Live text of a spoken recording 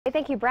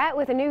Thank you, Brett.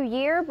 With a new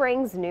year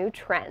brings new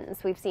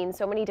trends. We've seen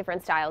so many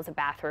different styles of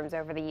bathrooms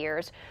over the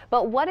years,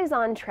 but what is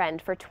on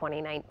trend for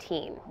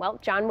 2019? Well,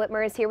 John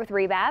Whitmer is here with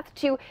Rebath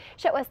to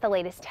show us the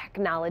latest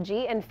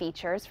technology and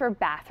features for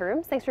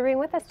bathrooms. Thanks for being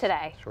with us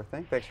today. Sure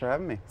thing. Thanks for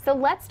having me. So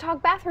let's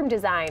talk bathroom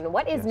design.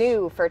 What is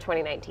new for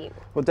 2019?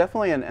 Well,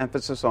 definitely an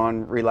emphasis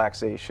on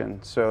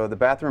relaxation. So the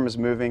bathroom is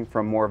moving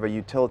from more of a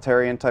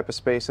utilitarian type of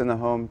space in the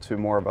home to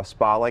more of a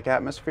spa-like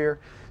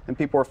atmosphere. And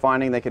people are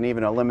finding they can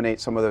even eliminate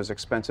some of those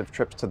expensive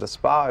trips to the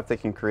spa if they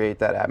can create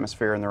that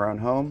atmosphere in their own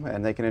home,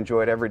 and they can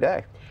enjoy it every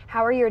day.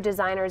 How are your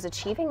designers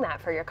achieving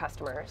that for your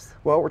customers?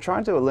 Well, we're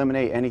trying to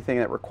eliminate anything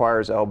that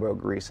requires elbow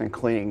grease and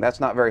cleaning. That's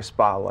not very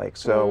spa-like.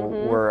 So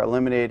we're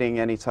eliminating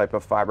any type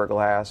of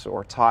fiberglass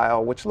or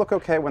tile, which look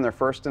okay when they're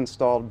first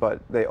installed, but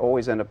they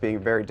always end up being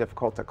very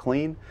difficult to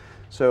clean.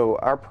 So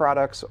our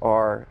products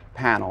are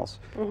panels,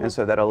 and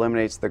so that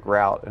eliminates the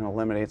grout and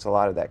eliminates a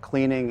lot of that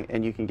cleaning,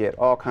 and you can get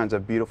all kinds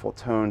of beautiful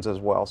tones as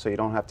well, so you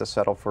don't have to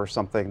settle for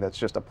something that's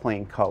just a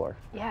plain color.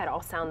 Yeah, it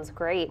all sounds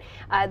great.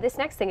 This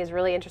next thing is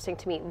really interesting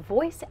to me.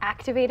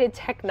 Voice-activated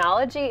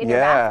technology in your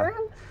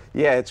bathroom?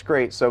 Yeah, it's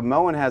great. So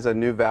Moen has a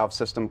new valve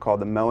system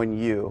called the Moen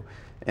U,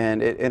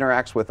 and it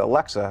interacts with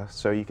Alexa.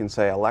 So you can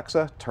say,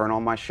 Alexa, turn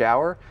on my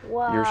shower.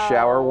 Whoa. Your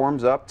shower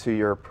warms up to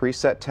your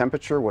preset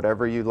temperature,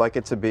 whatever you'd like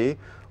it to be.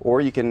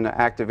 Or you can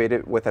activate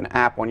it with an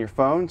app on your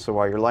phone. So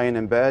while you're laying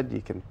in bed, you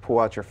can pull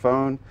out your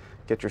phone,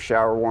 get your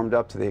shower warmed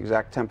up to the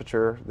exact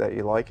temperature that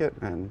you like it.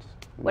 And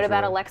what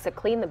about Alexa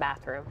clean the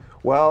bathroom?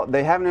 Well,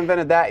 they haven't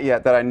invented that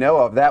yet that I know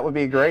of. That would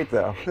be great,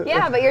 though.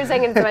 Yeah, but you're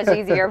saying it's much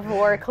easier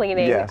for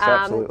cleaning. Yes,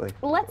 absolutely.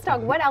 Let's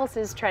talk, what else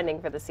is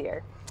trending for this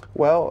year?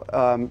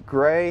 Well,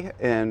 gray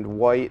and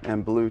white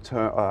and blue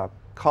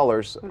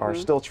colors are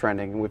still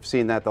trending. We've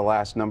seen that the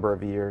last number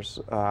of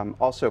years.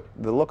 Also,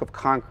 the look of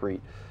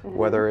concrete,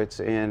 whether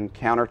it's in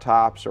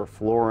countertops or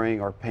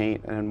flooring or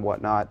paint and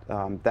whatnot,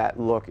 that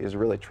look is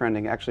really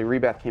trending. Actually,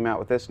 Rebath came out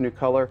with this new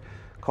color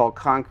called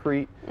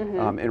concrete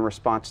in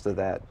response to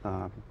that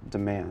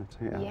demand.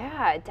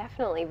 Yeah,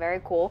 definitely.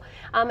 Very cool.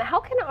 How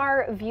can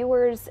our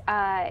viewers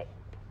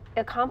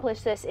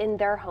accomplish this in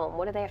their home?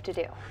 What do they have to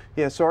do?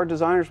 Yeah, so our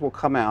designers will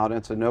come out.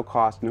 It's a no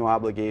cost, no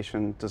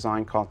obligation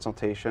design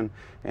consultation,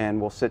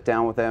 and we'll sit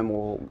down with them.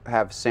 We'll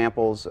have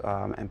samples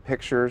and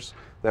pictures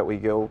that we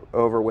go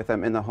over with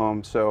them in the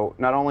home. So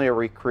not only are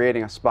we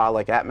creating a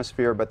spa-like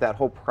atmosphere, but that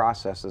whole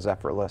process is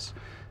effortless.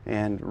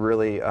 And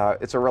really,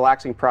 it's a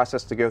relaxing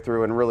process to go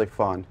through and really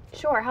fun.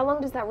 Sure. How long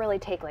does that really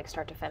take, like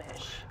start to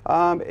finish?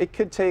 It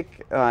could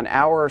take an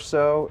hour or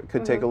so. It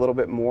could take a little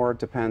bit more. It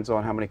depends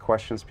on how many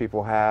questions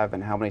people have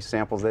and how many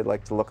samples they'd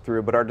like to look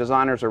through. But our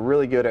designers are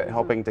really good at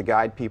helping to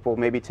guide people,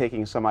 maybe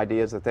taking some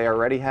ideas that they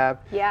already have,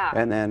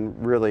 and then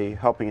really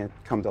helping it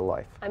come to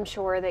life. I'm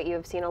sure that you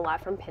have seen a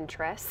lot from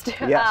Pinterest.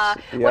 Yes.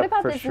 What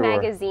about this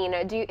magazine?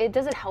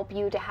 Does it help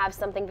you to have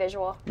something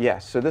visual?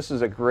 Yes. So this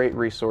is a great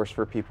resource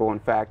for people. In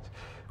fact,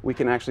 we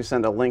can actually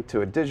send a link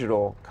to a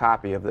digital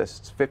copy of this.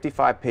 It's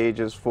 55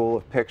 pages full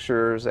of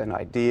pictures and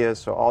ideas,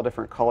 so all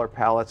different color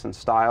palettes and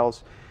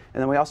styles. And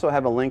then we also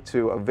have a link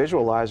to a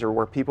visualizer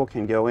where people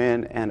can go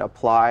in and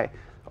apply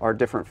our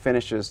different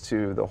finishes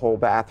to the whole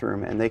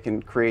bathroom, and they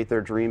can create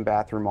their dream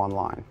bathroom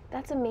online.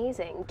 That's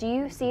amazing. Do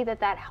you see that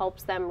that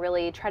helps them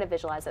really try to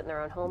visualize it in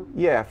their own home?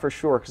 Yeah, for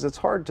sure, because it's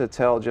hard to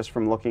tell just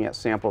from looking at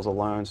samples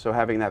alone. So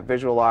having that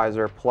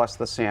visualizer plus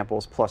the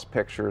samples plus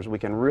pictures, we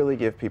can really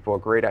give people a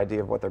great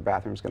idea of what their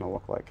bathroom's going to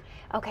look like.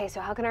 Okay,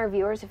 so how can our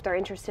viewers, if they're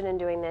interested in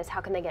doing this,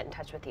 how can they get in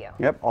touch with you?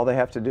 Yep, all they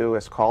have to do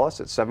is call us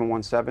at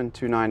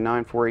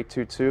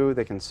 717-299-4822.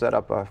 They can set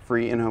up a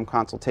free in-home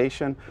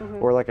consultation,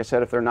 or like I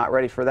said, if they're not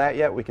ready for that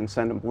yet, we can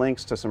send them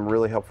links to some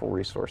really helpful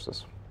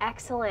resources.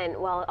 Excellent.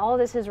 Well, all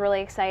this is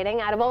really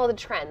exciting. Out of all the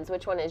trends,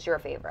 which one is your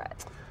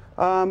favorite?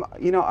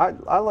 You know,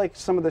 I like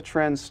some of the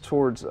trends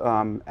towards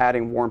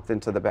adding warmth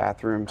into the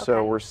bathroom. Okay.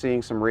 So we're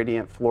seeing some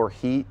radiant floor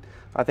heat.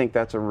 I think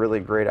that's a really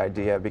great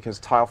idea because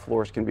tile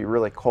floors can be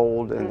really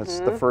cold, and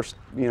it's the first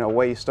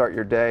way you start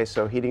your day.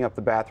 So heating up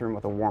the bathroom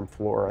with a warm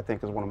floor, I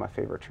think, is one of my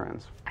favorite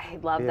trends. I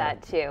love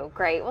that too.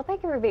 Great. Well,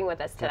 thank you for being with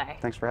us today.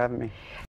 Thanks for having me.